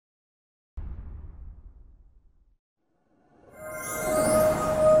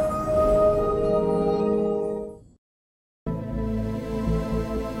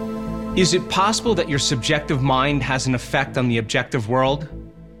Is it possible that your subjective mind has an effect on the objective world?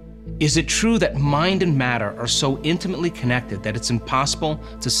 Is it true that mind and matter are so intimately connected that it's impossible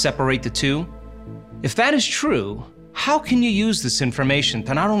to separate the two? If that is true, how can you use this information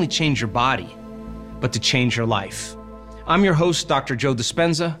to not only change your body, but to change your life? I'm your host, Dr. Joe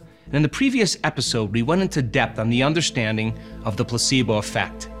Dispenza, and in the previous episode, we went into depth on the understanding of the placebo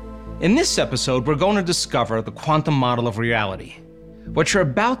effect. In this episode, we're going to discover the quantum model of reality. What you're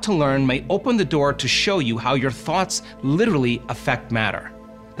about to learn may open the door to show you how your thoughts literally affect matter,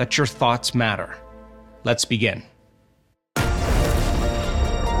 that your thoughts matter. Let's begin.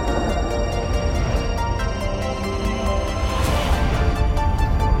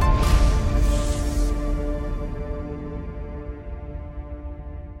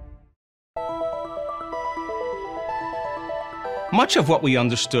 Much of what we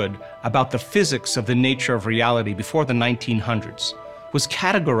understood about the physics of the nature of reality before the 1900s was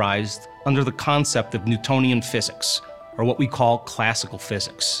categorized under the concept of Newtonian physics, or what we call classical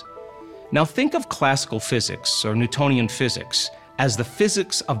physics. Now think of classical physics, or Newtonian physics, as the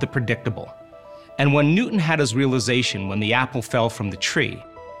physics of the predictable. And when Newton had his realization when the apple fell from the tree,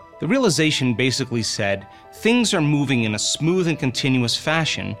 the realization basically said, things are moving in a smooth and continuous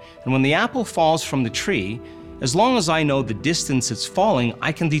fashion, and when the apple falls from the tree, as long as I know the distance it's falling,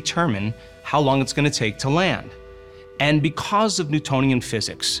 I can determine how long it's going to take to land. And because of Newtonian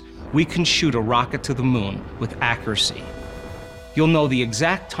physics, we can shoot a rocket to the moon with accuracy. You'll know the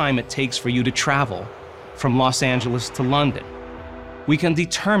exact time it takes for you to travel from Los Angeles to London. We can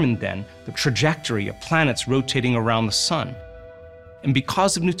determine then the trajectory of planets rotating around the sun. And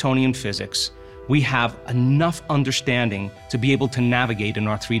because of Newtonian physics, we have enough understanding to be able to navigate in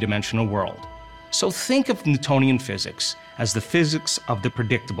our three-dimensional world. So think of Newtonian physics as the physics of the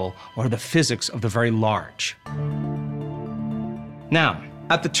predictable, or the physics of the very large. Now,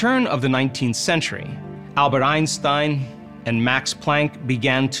 at the turn of the 19th century, Albert Einstein and Max Planck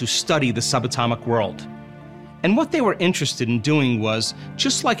began to study the subatomic world. And what they were interested in doing was,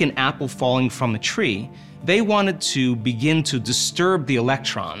 just like an apple falling from a tree, they wanted to begin to disturb the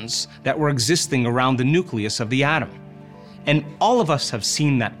electrons that were existing around the nucleus of the atom. And all of us have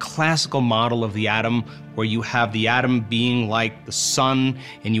seen that classical model of the atom where you have the atom being like the sun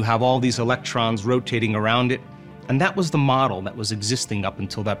and you have all these electrons rotating around it. And that was the model that was existing up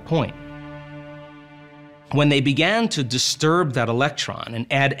until that point. When they began to disturb that electron and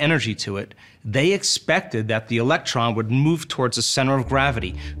add energy to it, they expected that the electron would move towards the center of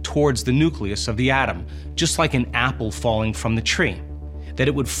gravity, towards the nucleus of the atom, just like an apple falling from the tree. That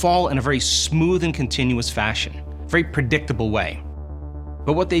it would fall in a very smooth and continuous fashion. Very predictable way.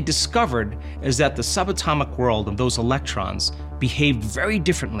 But what they discovered is that the subatomic world of those electrons behaved very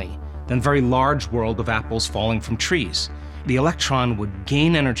differently than the very large world of apples falling from trees. The electron would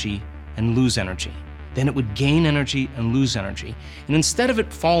gain energy and lose energy. Then it would gain energy and lose energy. And instead of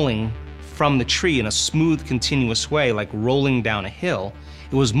it falling from the tree in a smooth, continuous way, like rolling down a hill,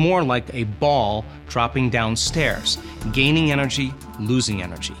 it was more like a ball dropping downstairs, gaining energy, losing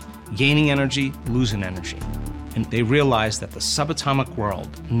energy, gaining energy, losing energy. And they realized that the subatomic world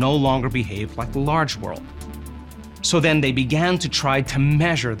no longer behaved like the large world. So then they began to try to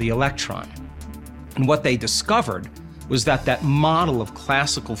measure the electron. And what they discovered was that that model of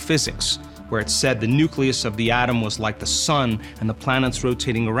classical physics, where it said the nucleus of the atom was like the sun and the planets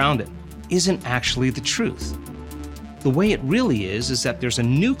rotating around it, isn't actually the truth. The way it really is that there's a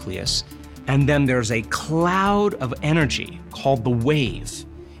nucleus, and then there's a cloud of energy called the wave.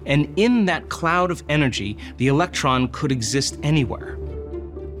 And in that cloud of energy, the electron could exist anywhere.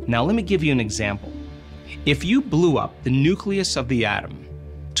 Now let me give you an example. If you blew up the nucleus of the atom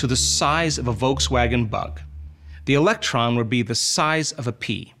to the size of a Volkswagen Bug, the electron would be the size of a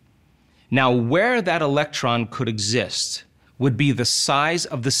pea. Now where that electron could exist would be the size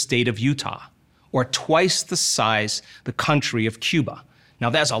of the state of Utah, or twice the size the country of Cuba.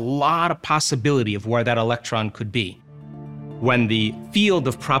 Now there's a lot of possibility of where that electron could be. When the field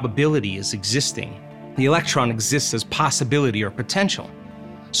of probability is existing, the electron exists as possibility or potential.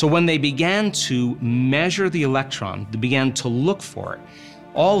 So when they began to measure the electron, they began to look for it,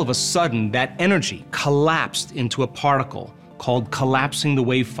 all of a sudden that energy collapsed into a particle called collapsing the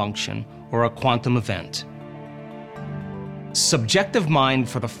wave function, or a quantum event. Subjective mind,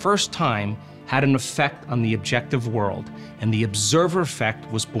 for the first time, had an effect on the objective world, and the observer effect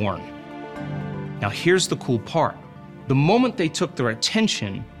was born. Now here's the cool part. The moment they took their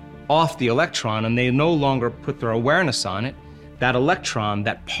attention off the electron and they no longer put their awareness on it, that electron,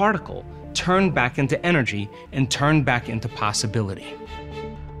 that particle, turned back into energy and turned back into possibility.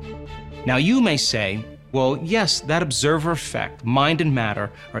 Now you may say, Well, yes, that observer effect, mind and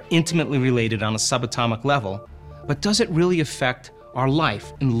matter, are intimately related on a subatomic level, but does it really affect our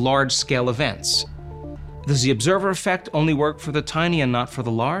life in large-scale events? Does the observer effect only work for the tiny and not for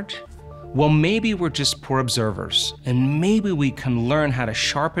the large? Well, maybe we're just poor observers, and maybe we can learn how to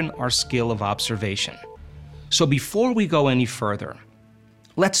sharpen our skill of observation. So before we go any further,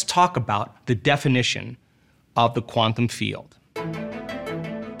 let's talk about the definition of the quantum field.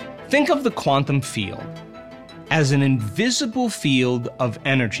 Think of the quantum field as an invisible field of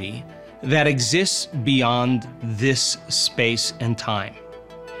energy that exists beyond this space and time.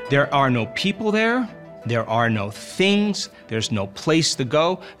 There are no people there, there are no things, there's no place to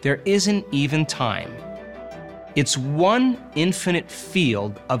go, there isn't even time. It's one infinite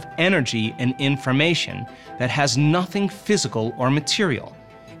field of energy and information that has nothing physical or material,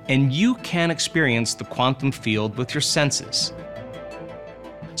 and you can experience the quantum field with your senses.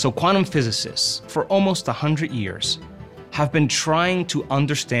 So quantum physicists, for almost 100 years, have been trying to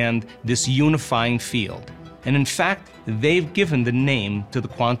understand this unifying field. And in fact, they've given the name to the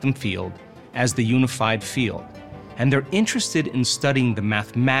quantum field as the unified field. And they're interested in studying the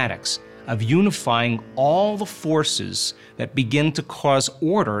mathematics of unifying all the forces that begin to cause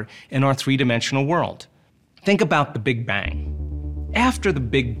order in our three-dimensional world. Think about the Big Bang. After the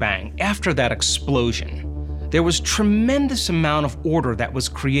Big Bang, after that explosion, there was tremendous amount of order that was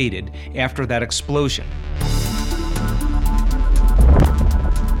created after that explosion.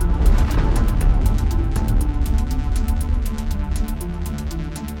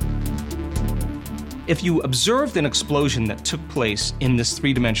 If you observed an explosion that took place in this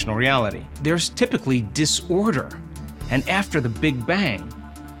three-dimensional reality, there's typically disorder. And after the Big Bang,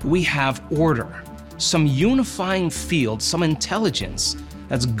 we have order, some unifying field, some intelligence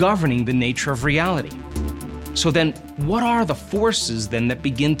that's governing the nature of reality. So then, what are the forces then that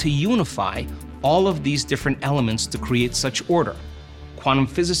begin to unify all of these different elements to create such order? Quantum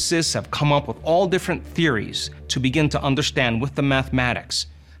physicists have come up with all different theories to begin to understand with the mathematics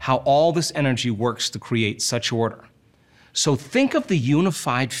how all this energy works to create such order. So think of the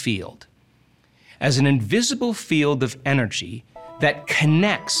unified field as an invisible field of energy that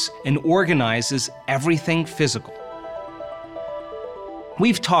connects and organizes everything physical.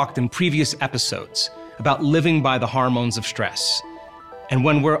 We've talked in previous episodes about living by the hormones of stress. And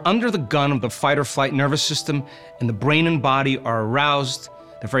when we're under the gun of the fight or flight nervous system and the brain and body are aroused,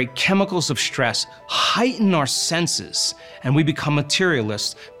 the very chemicals of stress heighten our senses and we become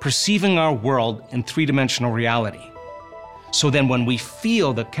materialists, perceiving our world in three-dimensional reality. So then when we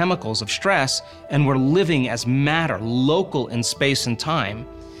feel the chemicals of stress and we're living as matter, local in space and time,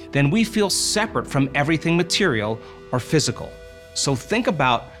 then we feel separate from everything material or physical. So think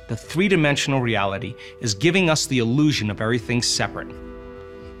about the three-dimensional reality is giving us the illusion of everything separate.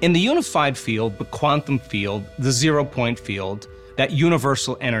 In the unified field, the quantum field, the zero-point field, that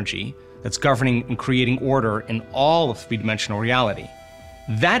universal energy that's governing and creating order in all of three-dimensional reality,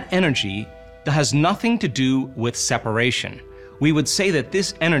 that energy has nothing to do with separation. We would say that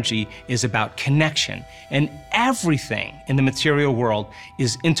this energy is about connection, and everything in the material world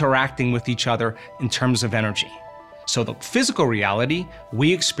is interacting with each other in terms of energy. So the physical reality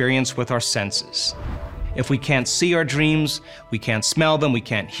we experience with our senses. If we can't see our dreams, we can't smell them, we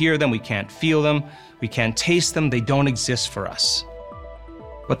can't hear them, we can't feel them, we can't taste them, they don't exist for us.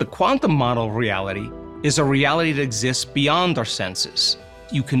 But the quantum model of reality is a reality that exists beyond our senses.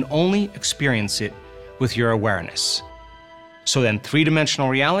 You can only experience it with your awareness. So then three-dimensional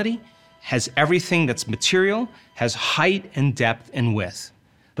reality has everything that's material, has height and depth and width.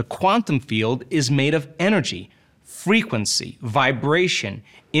 The quantum field is made of energy, frequency, vibration,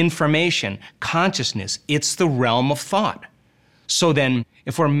 information, consciousness. It's the realm of thought. So then,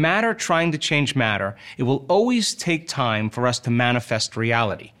 if we're matter trying to change matter, it will always take time for us to manifest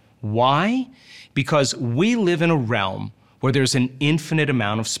reality. Why? Because we live in a realm where there's an infinite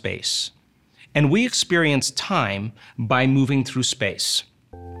amount of space. And we experience time by moving through space.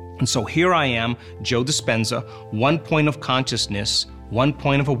 And so here I am, Joe Dispenza, one point of consciousness, one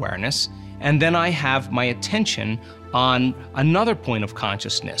point of awareness, and then I have my attention on another point of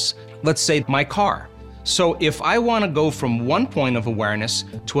consciousness. Let's say my car. So if I want to go from one point of awareness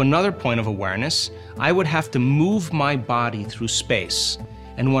to another point of awareness, I would have to move my body through space.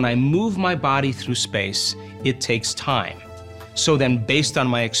 And when I move my body through space, it takes time. So then based on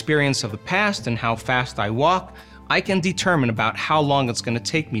my experience of the past and how fast I walk, I can determine about how long it's going to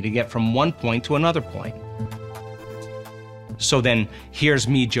take me to get from one point to another point. So then here's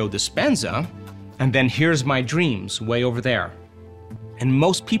me, Joe Dispenza, and then here's my dreams way over there. And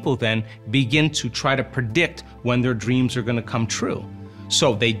most people then begin to try to predict when their dreams are going to come true.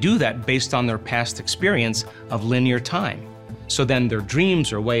 So they do that based on their past experience of linear time. So then their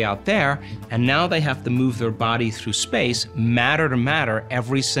dreams are way out there, and now they have to move their body through space, matter to matter,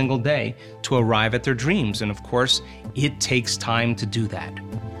 every single day to arrive at their dreams. And of course, it takes time to do that.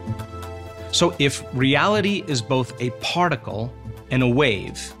 So if reality is both a particle and a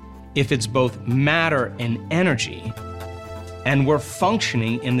wave, if it's both matter and energy, and we're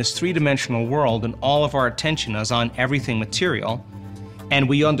functioning in this three-dimensional world and all of our attention is on everything material, and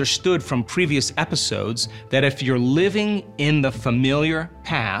we understood from previous episodes that if you're living in the familiar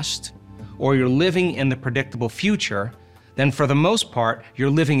past or you're living in the predictable future, then for the most part, you're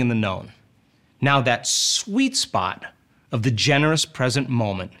living in the known. Now that sweet spot of the generous present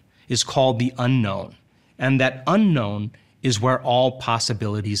moment is called the unknown, and that unknown is where all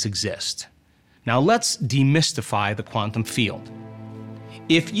possibilities exist. Now let's demystify the quantum field.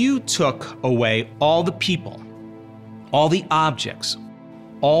 If you took away all the people, all the objects,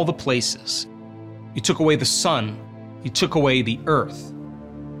 all the places, you took away the sun, you took away the earth,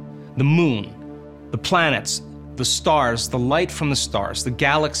 the moon, the planets, the stars, the light from the stars, the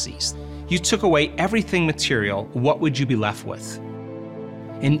galaxies, you took away everything material, what would you be left with?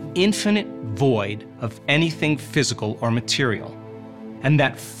 An infinite void of anything physical or material. And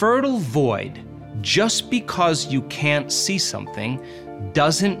that fertile void, just because you can't see something,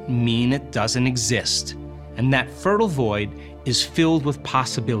 doesn't mean it doesn't exist. And that fertile void is filled with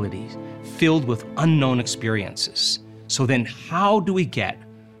possibilities, filled with unknown experiences. So then how do we get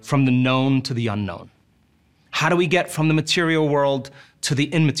from the known to the unknown? How do we get from the material world to the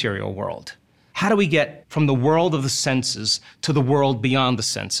immaterial world? How do we get from the world of the senses to the world beyond the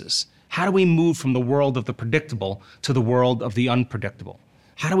senses? How do we move from the world of the predictable to the world of the unpredictable?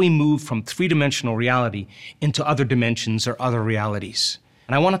 How do we move from three-dimensional reality into other dimensions or other realities?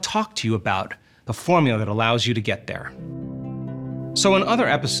 And I want to talk to you about the formula that allows you to get there. So in other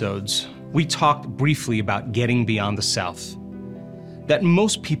episodes, we talked briefly about getting beyond the self. That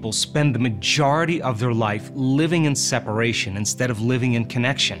most people spend the majority of their life living in separation instead of living in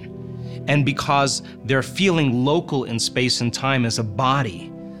connection. And because they're feeling local in space and time as a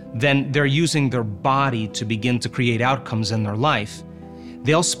body, then they're using their body to begin to create outcomes in their life.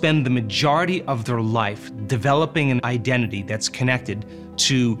 They'll spend the majority of their life developing an identity that's connected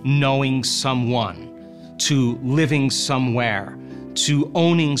to knowing someone, to living somewhere, to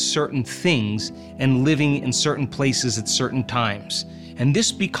owning certain things and living in certain places at certain times. And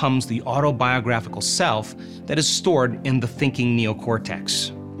this becomes the autobiographical self that is stored in the thinking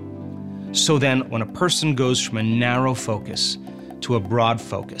neocortex. So then when a person goes from a narrow focus to a broad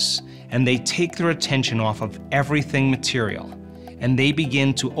focus, and they take their attention off of everything material, and they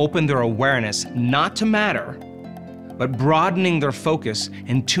begin to open their awareness not to matter, but broadening their focus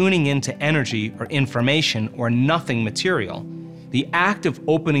and tuning into energy or information or nothing material, the act of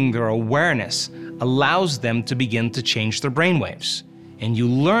opening their awareness allows them to begin to change their brainwaves. And you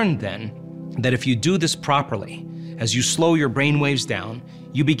learn then that if you do this properly, as you slow your brainwaves down,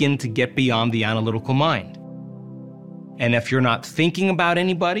 you begin to get beyond the analytical mind. And if you're not thinking about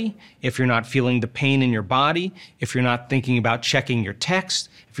anybody, if you're not feeling the pain in your body, if you're not thinking about checking your text,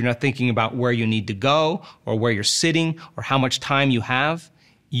 if you're not thinking about where you need to go or where you're sitting or how much time you have,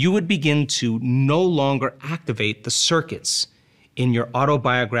 you would begin to no longer activate the circuits in your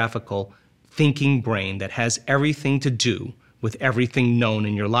autobiographical thinking brain that has everything to do with everything known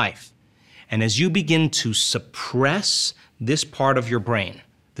in your life. And as you begin to suppress this part of your brain,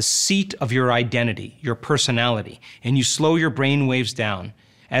 the seat of your identity, your personality, and you slow your brain waves down,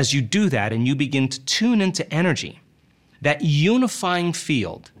 as you do that and you begin to tune into energy, that unifying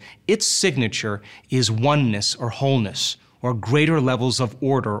field, its signature is oneness or wholeness or greater levels of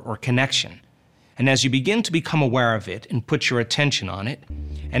order or connection. And as you begin to become aware of it and put your attention on it,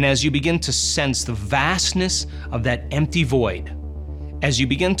 and as you begin to sense the vastness of that empty void, as you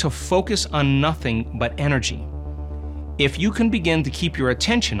begin to focus on nothing but energy, if you can begin to keep your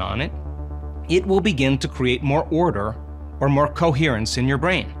attention on it, it will begin to create more order or more coherence in your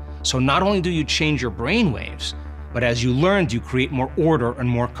brain. So not only do you change your brain waves, but as you learned, you create more order and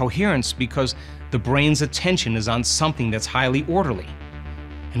more coherence because the brain's attention is on something that's highly orderly.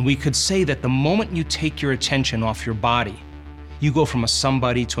 And we could say that the moment you take your attention off your body, you go from a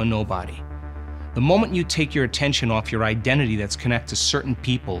somebody to a nobody. The moment you take your attention off your identity that's connected to certain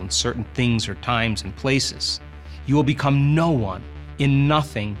people and certain things or times and places, you will become no one, in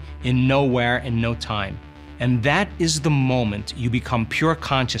nothing, in nowhere, and no time. And that is the moment you become pure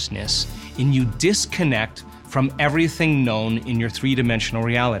consciousness and you disconnect from everything known in your three-dimensional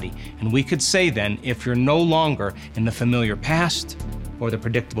reality. And we could say then, if you're no longer in the familiar past or the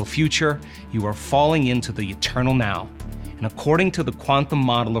predictable future, you are falling into the eternal now. And according to the quantum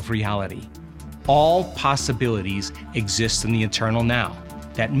model of reality, all possibilities exist in the eternal now.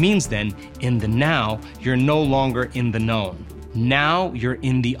 That means then, in the now, you're no longer in the known. Now you're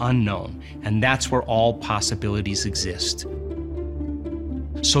in the unknown, and that's where all possibilities exist.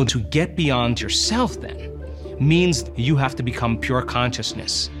 So to get beyond yourself then means you have to become pure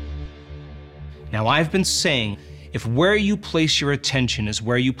consciousness. Now I've been saying, if where you place your attention is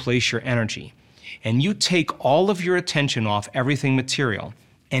where you place your energy, and you take all of your attention off everything material,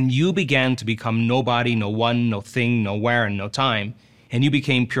 and you began to become nobody, no one, no thing, nowhere, and no time, and you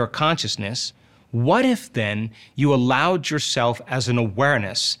became pure consciousness, what if then you allowed yourself as an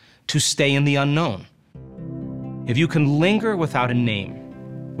awareness to stay in the unknown? If you can linger without a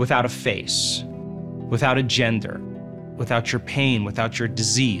name, without a face, without a gender, without your pain, without your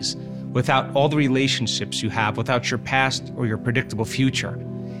disease, without all the relationships you have, without your past or your predictable future,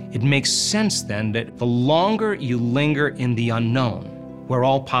 it makes sense then that the longer you linger in the unknown, where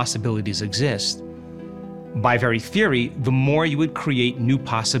all possibilities exist, by very theory, the more you would create new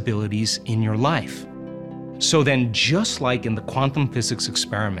possibilities in your life. So then, just like in the quantum physics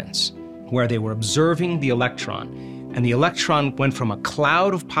experiments, where they were observing the electron, and the electron went from a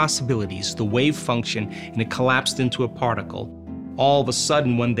cloud of possibilities, the wave function, and it collapsed into a particle, all of a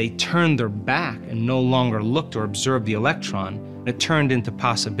sudden, when they turned their back and no longer looked or observed the electron, it turned into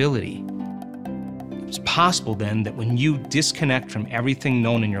possibility. It's possible then that when you disconnect from everything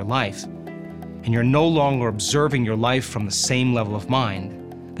known in your life, and you're no longer observing your life from the same level of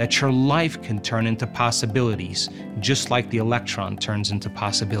mind, that your life can turn into possibilities, just like the electron turns into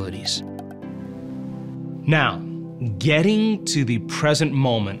possibilities. Now, getting to the present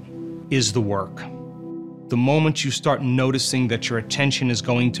moment is the work. The moment you start noticing that your attention is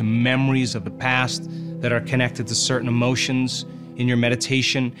going to memories of the past that are connected to certain emotions in your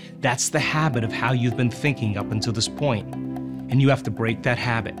meditation, that's the habit of how you've been thinking up until this point. And you have to break that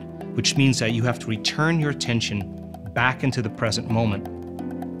habit, which means that you have to return your attention back into the present moment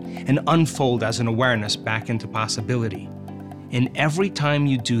and unfold as an awareness back into possibility. And every time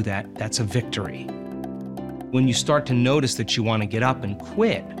you do that, that's a victory. When you start to notice that you want to get up and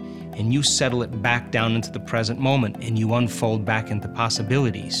quit, and you settle it back down into the present moment and you unfold back into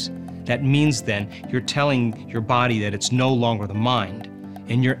possibilities, that means then you're telling your body that it's no longer the mind,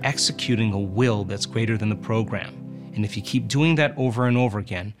 and you're executing a will that's greater than the program. And if you keep doing that over and over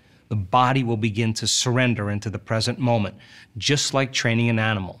again, the body will begin to surrender into the present moment, just like training an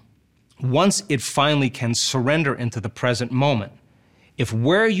animal. Once it finally can surrender into the present moment, if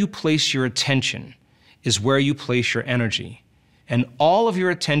where you place your attention is where you place your energy, and all of your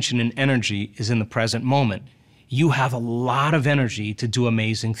attention and energy is in the present moment, you have a lot of energy to do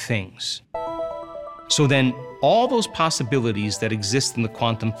amazing things. So then, all those possibilities that exist in the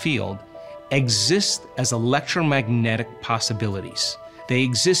quantum field exist as electromagnetic possibilities. They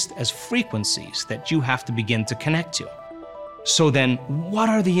exist as frequencies that you have to begin to connect to. So then, what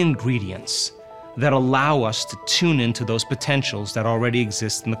are the ingredients that allow us to tune into those potentials that already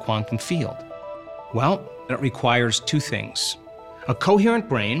exist in the quantum field? Well, it requires two things: a coherent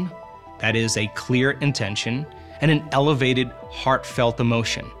brain, that is a clear intention, and an elevated, heartfelt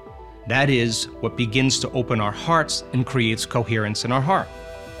emotion. That is what begins to open our hearts and creates coherence in our heart.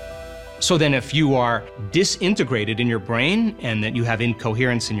 So then if you are disintegrated in your brain and that you have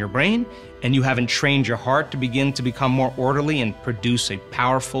incoherence in your brain and you haven't trained your heart to begin to become more orderly and produce a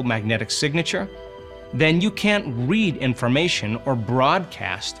powerful magnetic signature, then you can't read information or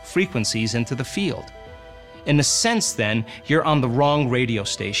broadcast frequencies into the field. In a sense then, you're on the wrong radio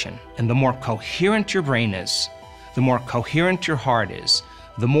station, and the more coherent your brain is, the more coherent your heart is,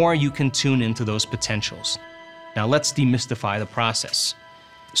 the more you can tune into those potentials. Now let's demystify the process.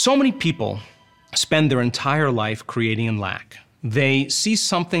 So many people spend their entire life creating in lack. They see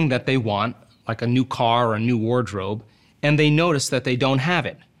something that they want, like a new car or a new wardrobe, and they notice that they don't have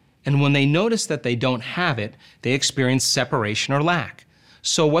it. And when they notice that they don't have it, they experience separation or lack.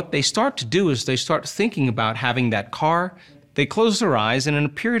 So what they start to do is they start thinking about having that car. They close their eyes, and in a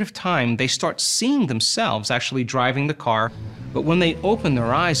period of time, they start seeing themselves actually driving the car. But when they open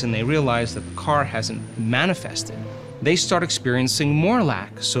their eyes and they realize that the car hasn't manifested, they start experiencing more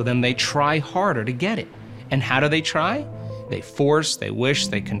lack. So then they try harder to get it. And how do they try? They force, they wish,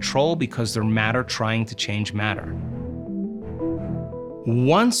 they control, because they're matter trying to change matter.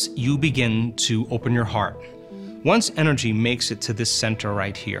 Once you begin to open your heart, once energy makes it to this center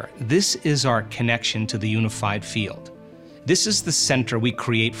right here, this is our connection to the unified field. This is the center we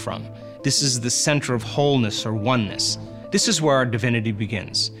create from. This is the center of wholeness or oneness. This is where our divinity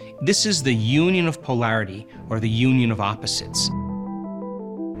begins. This is the union of polarity, or the union of opposites.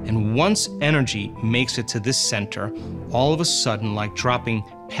 And once energy makes it to this center, all of a sudden, like dropping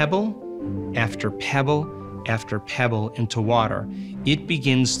pebble after pebble after pebble into water, it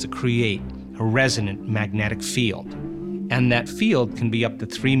begins to create a resonant magnetic field. And that field can be up to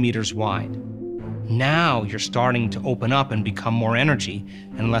 3 meters wide. Now you're starting to open up and become more energy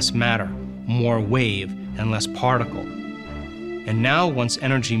and less matter, more wave and less particle. And now once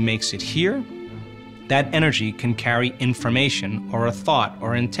energy makes it here, that energy can carry information or a thought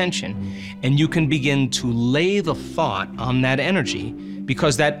or intention, and you can begin to lay the thought on that energy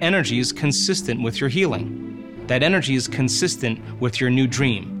because that energy is consistent with your healing. That energy is consistent with your new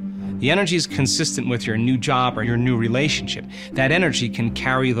dream. The energy is consistent with your new job or your new relationship. That energy can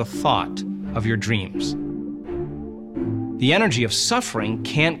carry the thought of your dreams. The energy of suffering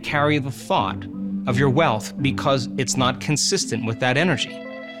can't carry the thought of your wealth because it's not consistent with that energy.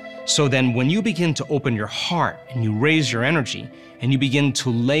 So then when you begin to open your heart and you raise your energy and you begin to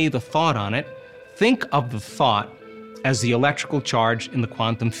lay the thought on it, think of the thought as the electrical charge in the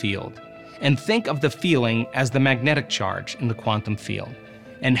quantum field, and think of the feeling as the magnetic charge in the quantum field.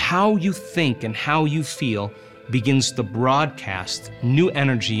 And how you think and how you feel begins to broadcast new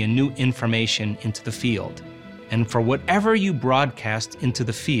energy and new information into the field. And for whatever you broadcast into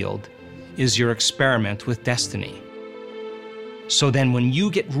the field is your experiment with destiny. So then when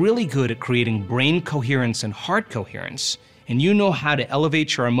you get really good at creating brain coherence and heart coherence, and you know how to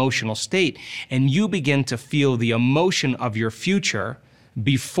elevate your emotional state, and you begin to feel the emotion of your future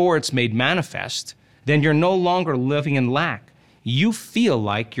before it's made manifest, then you're no longer living in lack. You feel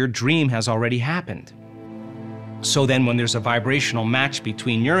like your dream has already happened. So then when there's a vibrational match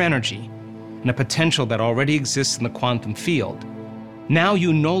between your energy and a potential that already exists in the quantum field, now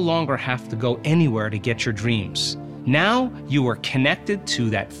you no longer have to go anywhere to get your dreams. Now you are connected to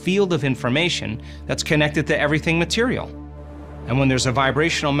that field of information that's connected to everything material. And when there's a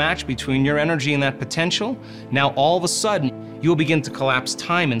vibrational match between your energy and that potential, now all of a sudden you'll begin to collapse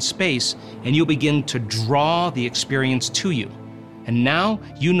time and space, and you'll begin to draw the experience to you. And now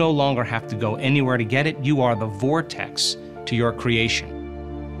you no longer have to go anywhere to get it. You are the vortex to your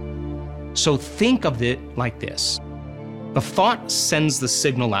creation. So think of it like this. The thought sends the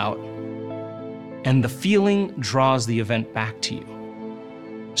signal out, and the feeling draws the event back to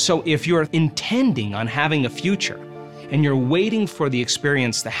you. So if you're intending on having a future, and you're waiting for the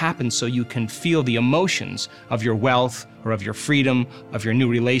experience to happen so you can feel the emotions of your wealth or of your freedom, of your new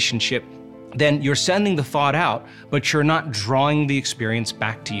relationship, then you're sending the thought out, but you're not drawing the experience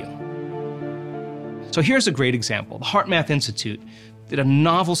back to you. So here's a great example. The HeartMath Institute did a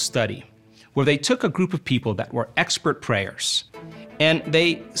novel study where they took a group of people that were expert prayers, and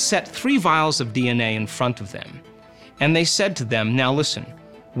they set 3 vials of DNA in front of them. And they said to them, now listen,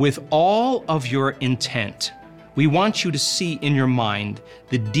 with all of your intent, we want you to see in your mind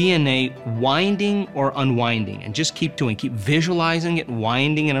the DNA winding or unwinding, and just keep visualizing it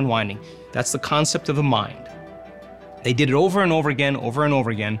winding and unwinding. That's the concept of the mind. They did it over and over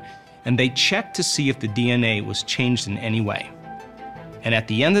again, and they checked to see if the DNA was changed in any way. And at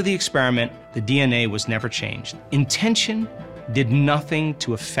the end of the experiment, the DNA was never changed. Intention did nothing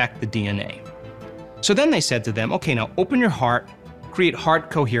to affect the DNA. So then they said to them, okay, now open your heart, create heart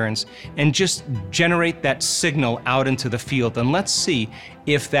coherence, and just generate that signal out into the field, and let's see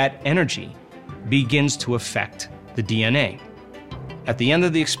if that energy begins to affect the DNA. At the end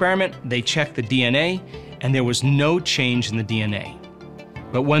of the experiment, they checked the DNA, and there was no change in the DNA.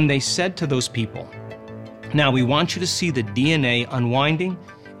 But when they said to those people, now we want you to see the DNA unwinding,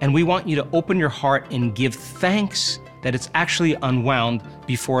 and we want you to open your heart and give thanks that it's actually unwound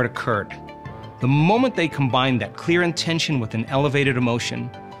before it occurred. The moment they combined that clear intention with an elevated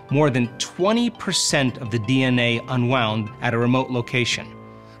emotion, more than 20% of the DNA unwound at a remote location.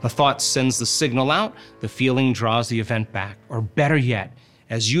 The thought sends the signal out, the feeling draws the event back. Or better yet,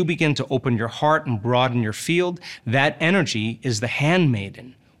 as you begin to open your heart and broaden your field, that energy is the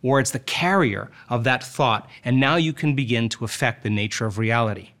handmaiden, or it's the carrier of that thought, and now you can begin to affect the nature of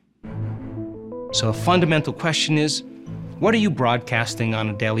reality. So a fundamental question is, what are you broadcasting on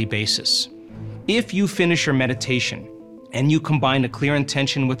a daily basis? If you finish your meditation and you combine a clear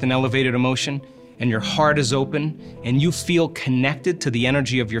intention with an elevated emotion, and your heart is open, and you feel connected to the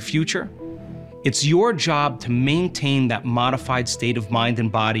energy of your future, it's your job to maintain that modified state of mind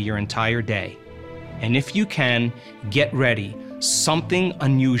and body your entire day. And if you can, get ready. Something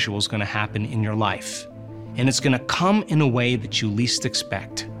unusual is going to happen in your life. And it's going to come in a way that you least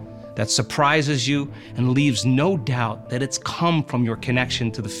expect, that surprises you and leaves no doubt that it's come from your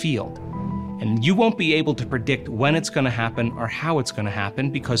connection to the field. And you won't be able to predict when it's going to happen or how it's going to happen,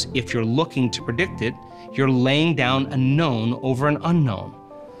 because if you're looking to predict it, you're laying down a known over an unknown.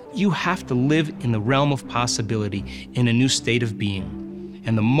 you have to live in the realm of possibility, in a new state of being.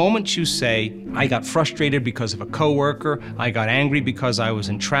 And the moment you say, I got frustrated because of a coworker, I got angry because I was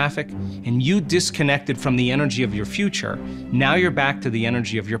in traffic, and you disconnected from the energy of your future, now you're back to the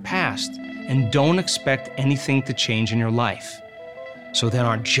energy of your past, and don't expect anything to change in your life. So then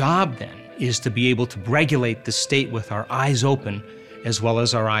our job then is to be able to regulate the state with our eyes open as well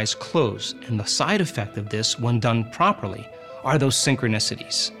as our eyes closed. And the side effect of this, when done properly, are those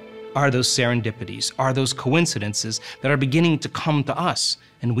synchronicities, are those serendipities, are those coincidences that are beginning to come to us.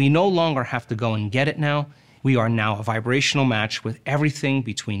 And we no longer have to go and get it now. We are now a vibrational match with everything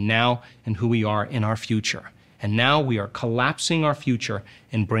between now and who we are in our future. And now we are collapsing our future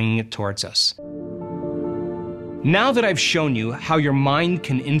and bringing it towards us. Now that I've shown you how your mind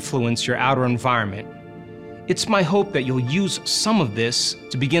can influence your outer environment, it's my hope that you'll use some of this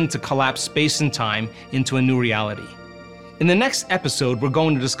to begin to collapse space and time into a new reality. In the next episode, we're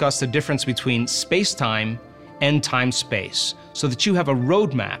going to discuss the difference between space-time and time-space, so that you have a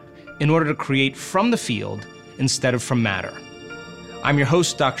roadmap in order to create from the field instead of from matter. I'm your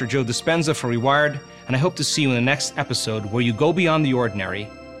host, Dr. Joe Dispenza for Rewired, and I hope to see you in the next episode where you go beyond the ordinary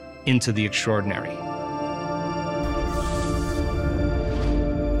into the extraordinary.